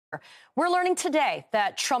We're learning today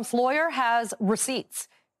that Trump's lawyer has receipts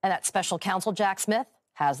and that special counsel Jack Smith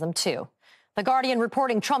has them too. The Guardian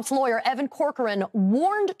reporting Trump's lawyer Evan Corcoran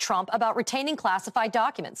warned Trump about retaining classified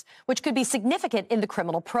documents, which could be significant in the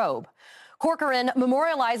criminal probe. Corcoran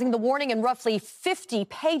memorializing the warning in roughly 50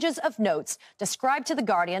 pages of notes described to The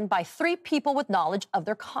Guardian by 3 people with knowledge of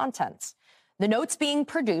their contents. The notes being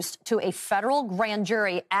produced to a federal grand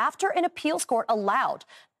jury after an appeals court allowed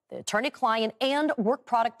the attorney-client and work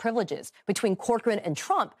product privileges between Corcoran and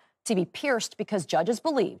Trump to be pierced because judges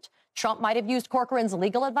believed Trump might have used Corcoran's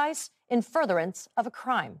legal advice in furtherance of a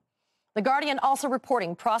crime. The Guardian also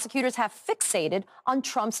reporting prosecutors have fixated on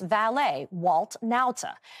Trump's valet, Walt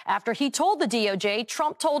Nauta. After he told the DOJ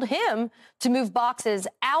Trump told him to move boxes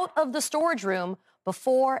out of the storage room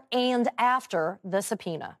before and after the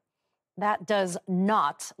subpoena. That does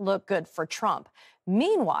not look good for Trump.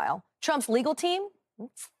 Meanwhile, Trump's legal team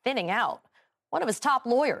is thinning out. One of his top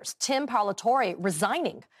lawyers, Tim Parlatore,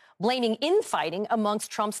 resigning, blaming infighting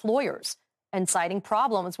amongst Trump's lawyers and citing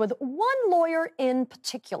problems with one lawyer in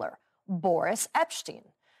particular, Boris Epshteyn.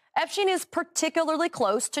 Epshteyn is particularly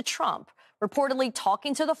close to Trump, reportedly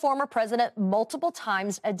talking to the former president multiple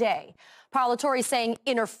times a day. Parlatore saying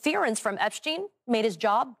interference from Epshteyn made his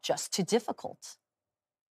job just too difficult.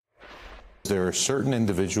 There are certain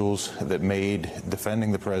individuals that made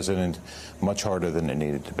defending the president much harder than it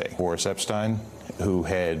needed to be. Boris Epshteyn, who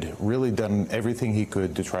had really done everything he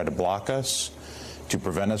could to try to block us, to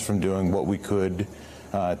prevent us from doing what we could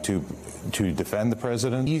to defend the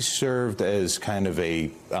president. He served as kind of a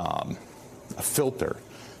filter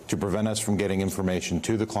to prevent us from getting information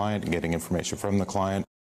to the client and getting information from the client.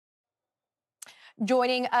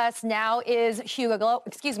 Joining us now is Hugo,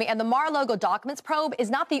 and the Mar-a-Lago documents probe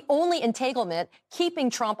is not the only entanglement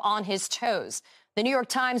keeping Trump on his toes. The New York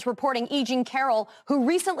Times reporting E. Jean Carroll, who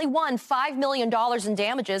recently won $5 million in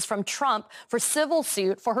damages from Trump for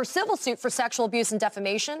her civil suit for sexual abuse and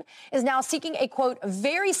defamation, is now seeking a, quote,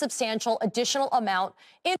 very substantial additional amount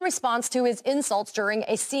in response to his insults during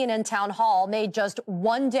a CNN town hall made just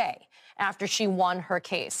one day after she won her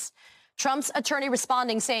case. Trump's attorney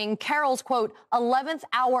responding, saying Carroll's, quote, 11th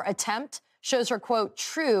hour attempt shows her, quote,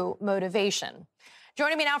 true motivation.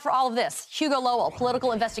 Joining me now for all of this, Hugo Lowell,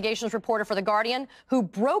 political investigations reporter for The Guardian, who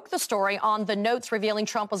broke the story on the notes revealing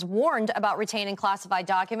Trump was warned about retaining classified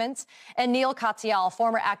documents, and Neal Katyal,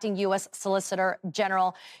 former acting U.S. Solicitor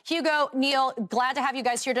General. Hugo, Neal, glad to have you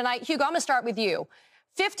guys here tonight. Hugo, I'm going to start with you.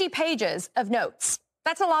 50 pages of notes.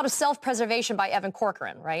 That's a lot of self-preservation by Evan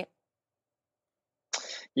Corcoran, right?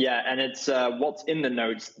 Yeah, and it's what's in the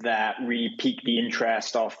notes that really piqued the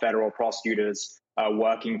interest of federal prosecutors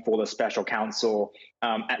working for the special counsel.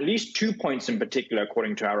 At least 2 points in particular,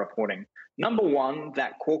 according to our reporting. Number one,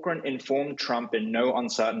 that Corcoran informed Trump in no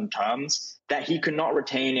uncertain terms that he could not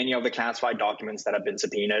retain any of the classified documents that had been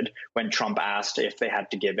subpoenaed when Trump asked if they had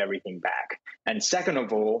to give everything back. And second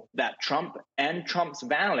of all, that Trump and Trump's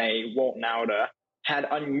valet, Walt Nauta, had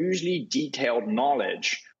unusually detailed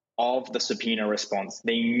knowledge of the subpoena response.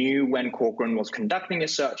 They knew when Corcoran was conducting a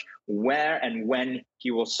search, where and when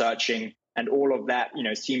he was searching, and all of that,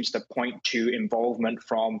 seems to point to involvement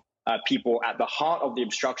from people at the heart of the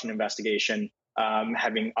obstruction investigation,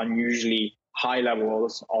 having unusually high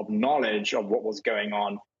levels of knowledge of what was going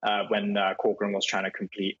on when Corcoran was trying to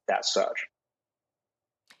complete that search.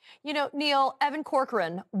 Neal, Evan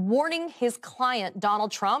Corcoran warning his client,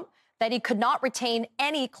 Donald Trump, that he could not retain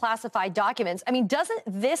any classified documents. I mean, doesn't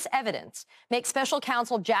this evidence make special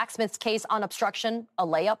counsel Jack Smith's case on obstruction a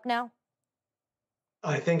layup now?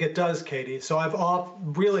 I think it does, Katie. So I've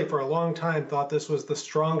really for a long time thought this was the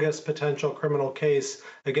strongest potential criminal case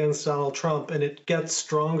against Donald Trump, and it gets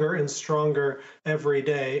stronger and stronger every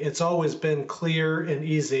day. It's always been clear and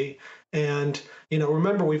easy. And,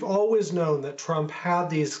 remember, we've always known that Trump had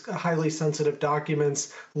these highly sensitive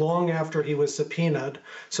documents long after he was subpoenaed.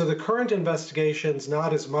 So the current investigation is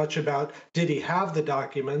not as much about did he have the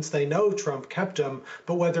documents? They know Trump kept them,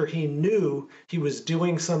 but whether he knew he was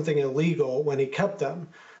doing something illegal when he kept them.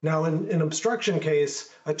 Now, in an obstruction case,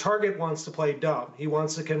 a target wants to play dumb. He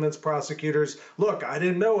wants to convince prosecutors, look, I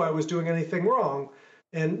didn't know I was doing anything wrong.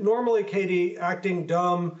 And normally, Katie, acting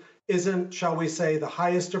dumb isn't, shall we say, the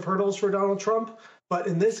highest of hurdles for Donald Trump. But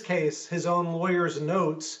in this case, his own lawyer's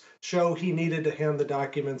notes show he needed to hand the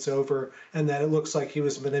documents over and that it looks like he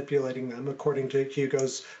was manipulating them, according to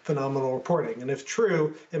Hugo's phenomenal reporting. And if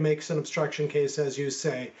true, it makes an obstruction case, as you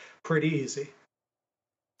say, pretty easy.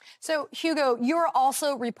 So, Hugo, you're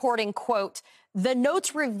also reporting, quote, the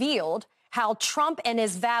notes revealed how Trump and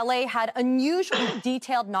his valet had unusually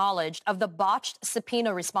detailed knowledge of the botched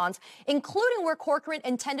subpoena response, including where Corcoran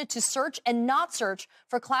intended to search and not search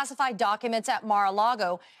for classified documents at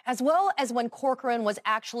Mar-a-Lago, as well as when Corcoran was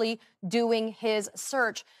actually doing his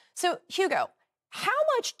search. So, Hugo, how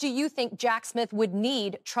much do you think Jack Smith would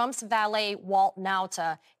need Trump's valet, Walt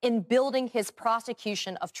Nauta, in building his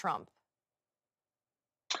prosecution of Trump?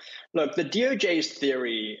 Look, the DOJ's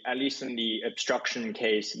theory, at least in the obstruction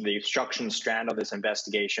case, the obstruction strand of this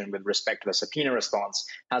investigation with respect to the subpoena response,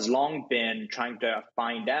 has long been trying to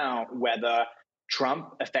find out whether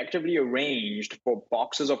Trump effectively arranged for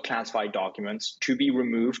boxes of classified documents to be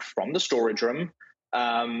removed from the storage room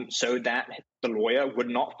so that the lawyer would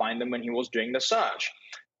not find them when he was doing the search.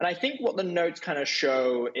 And I think what the notes kind of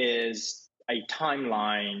show is a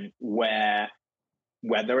timeline where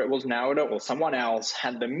whether it was Nauta or someone else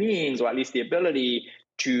had the means, or at least the ability,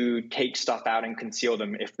 to take stuff out and conceal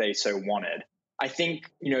them if they so wanted. I think,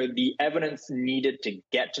 the evidence needed to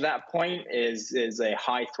get to that point is a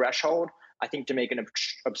high threshold. I think to make an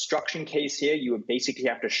obstruction case here, you would basically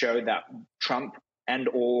have to show that Trump and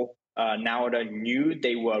or Nauta knew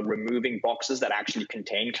they were removing boxes that actually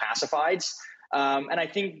contain classifieds. And I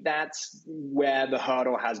think that's where the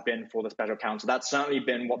hurdle has been for the special counsel. That's certainly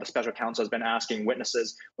been what the special counsel has been asking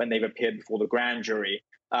witnesses when they've appeared before the grand jury.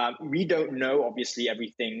 We don't know, obviously,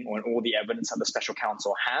 everything or all the evidence that the special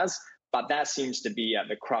counsel has, but that seems to be at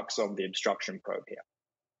the crux of the obstruction probe here.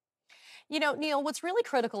 Neal, what's really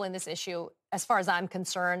critical in this issue, as far as I'm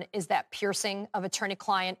concerned, is that piercing of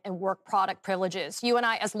attorney-client and work product privileges. You and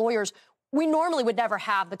I, as lawyers, we normally would never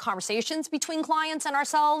have the conversations between clients and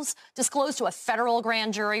ourselves disclosed to a federal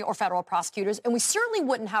grand jury or federal prosecutors, and we certainly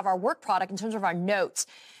wouldn't have our work product in terms of our notes.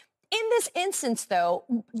 In this instance, though,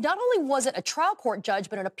 not only was it a trial court judge,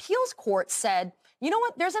 but an appeals court said, you know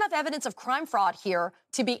what, there's enough evidence of crime fraud here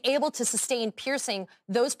to be able to sustain piercing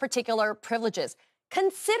those particular privileges.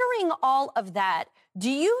 Considering all of that, do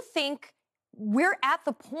you think we're at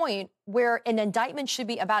the point where an indictment should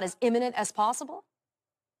be about as imminent as possible?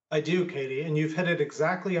 I do, Katie, and you've hit it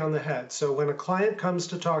exactly on the head. So when a client comes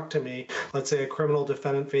to talk to me, let's say a criminal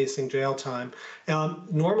defendant facing jail time,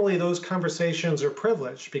 normally those conversations are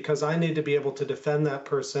privileged because I need to be able to defend that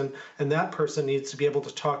person, and that person needs to be able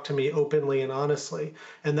to talk to me openly and honestly.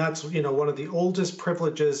 And that's, one of the oldest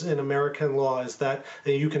privileges in American law is that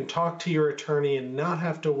you can talk to your attorney and not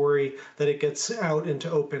have to worry that it gets out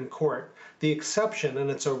into open court. The exception, and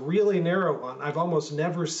it's a really narrow one, I've almost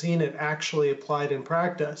never seen it actually applied in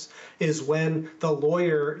practice, is when the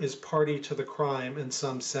lawyer is party to the crime in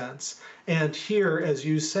some sense. And here, as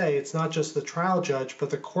you say, it's not just the trial judge, but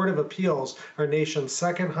the Court of Appeals, our nation's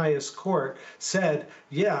second highest court, said,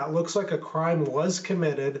 yeah, it looks like a crime was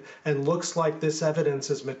committed and looks like this evidence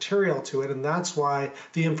is material to it. And that's why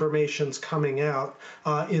the information's coming out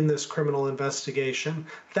in this criminal investigation.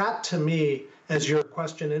 That, to me, as your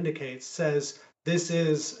question indicates, says this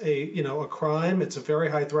is a crime. It's a very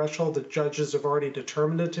high threshold. The judges have already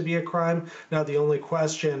determined it to be a crime. Now, the only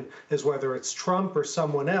question is whether it's Trump or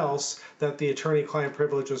someone else that the attorney-client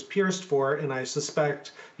privilege was pierced for. And I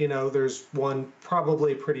suspect, there's one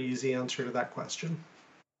probably pretty easy answer to that question.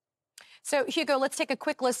 So, Hugo, let's take a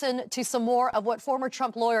quick listen to some more of what former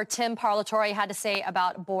Trump lawyer Tim Parlatore had to say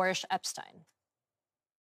about Boris Epstein.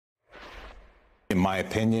 In my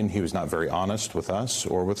opinion, he was not very honest with us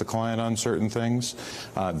or with the client on certain things.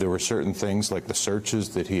 There were certain things like the searches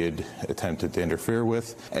that he had attempted to interfere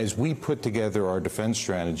with. As we put together our defense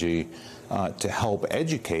strategy to help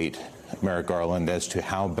educate Merrick Garland as to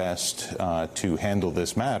how best to handle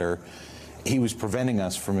this matter, he was preventing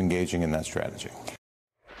us from engaging in that strategy.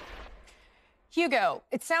 Hugo,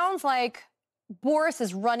 it sounds like Boris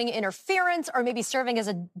is running interference or maybe serving as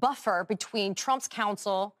a buffer between Trump's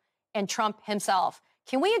counsel and Trump himself.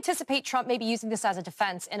 Can we anticipate Trump maybe using this as a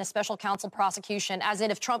defense in a special counsel prosecution, as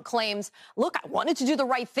in if Trump claims, look, I wanted to do the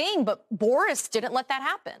right thing, but Boris didn't let that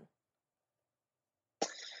happen?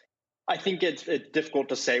 I think it's difficult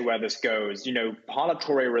to say where this goes.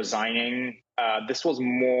 Parlatore resigning, this was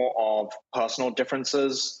more of personal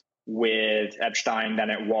differences with Epstein than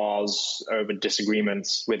it was over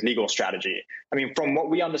disagreements with legal strategy. I mean, from what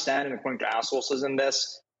we understand and according to our sources in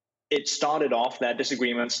this, that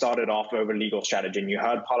disagreement started off over legal strategy. And you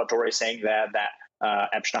heard Parlatore saying there that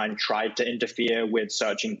Epstein tried to interfere with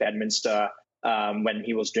searching Bedminster when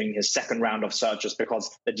he was doing his second round of searches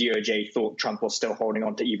because the DOJ thought Trump was still holding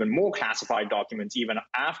on to even more classified documents even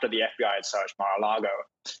after the FBI had searched Mar-a-Lago.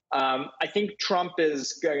 I think Trump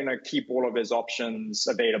is going to keep all of his options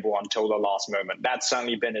available until the last moment. That's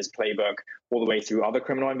certainly been his playbook all the way through other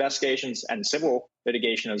criminal investigations and civil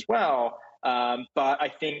litigation as well. But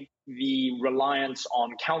I think the reliance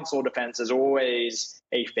on counsel defense is always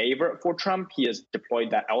a favorite for Trump. He has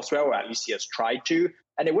deployed that elsewhere, or at least he has tried to.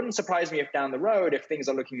 And it wouldn't surprise me if down the road, if things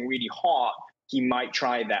are looking really hot, he might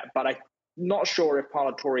try that. But I'm not sure if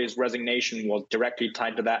Parlatori's resignation was directly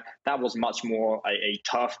tied to that. That was much more a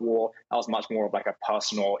turf war. That was much more of like a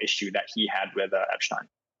personal issue that he had with Epstein.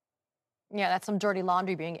 Yeah, that's some dirty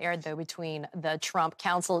laundry being aired, though, between the Trump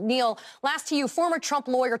counsel. Neal, last to you, former Trump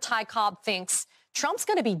lawyer Ty Cobb thinks Trump's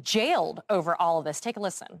going to be jailed over all of this. Take a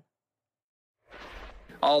listen.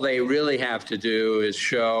 All they really have to do is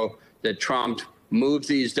show that Trump moved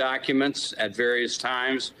these documents at various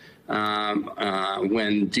times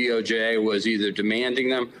when DOJ was either demanding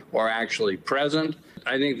them or actually present.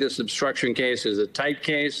 I think this obstruction case is a tight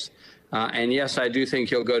case. And yes, I do think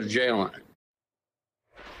he'll go to jail on it.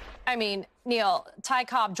 I mean, Neal, Ty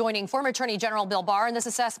Cobb joining former Attorney General Bill Barr in this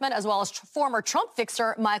assessment, as well as former Trump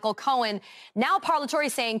fixer Michael Cohen. Now Parlatori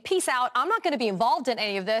saying, peace out, I'm not going to be involved in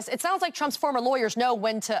any of this. It sounds like Trump's former lawyers know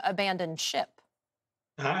when to abandon ship.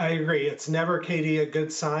 I agree. It's never, Katie, a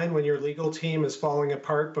good sign when your legal team is falling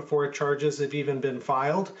apart before charges have even been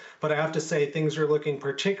filed. But I have to say things are looking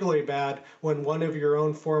particularly bad when one of your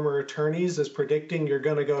own former attorneys is predicting you're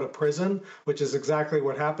going to go to prison, which is exactly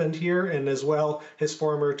what happened here, and as well his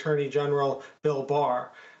former Attorney General Bill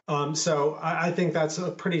Barr. So I think that's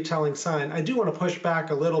a pretty telling sign. I do want to push back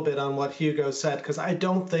a little bit on what Hugo said, because I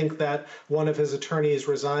don't think that one of his attorneys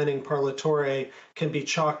resigning, Parlatori, can be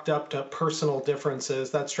chalked up to personal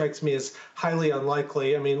differences. That strikes me as highly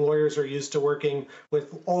unlikely. I mean, lawyers are used to working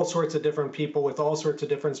with all sorts of different people with all sorts of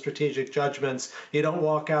different strategic judgments. You don't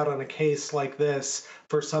walk out on a case like this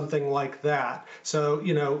for something like that. So,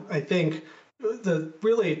 you know, I think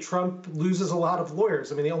really Trump loses a lot of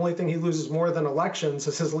lawyers. I mean, the only thing he loses more than elections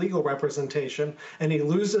is his legal representation, and he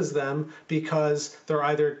loses them because they're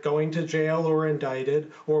either going to jail or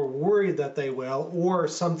indicted or worried that they will, or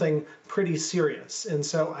something pretty serious. And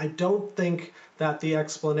so I don't think that the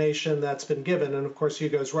explanation that's been given, and of course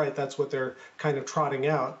Hugo's right, that's what they're kind of trotting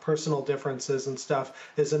out, personal differences and stuff,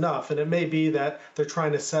 is enough. And it may be that they're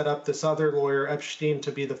trying to set up this other lawyer, Epstein,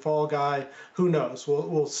 to be the fall guy. Who knows?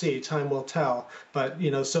 We'll see. Time will tell. But, you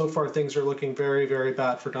know, so far things are looking very, very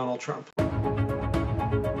bad for Donald Trump.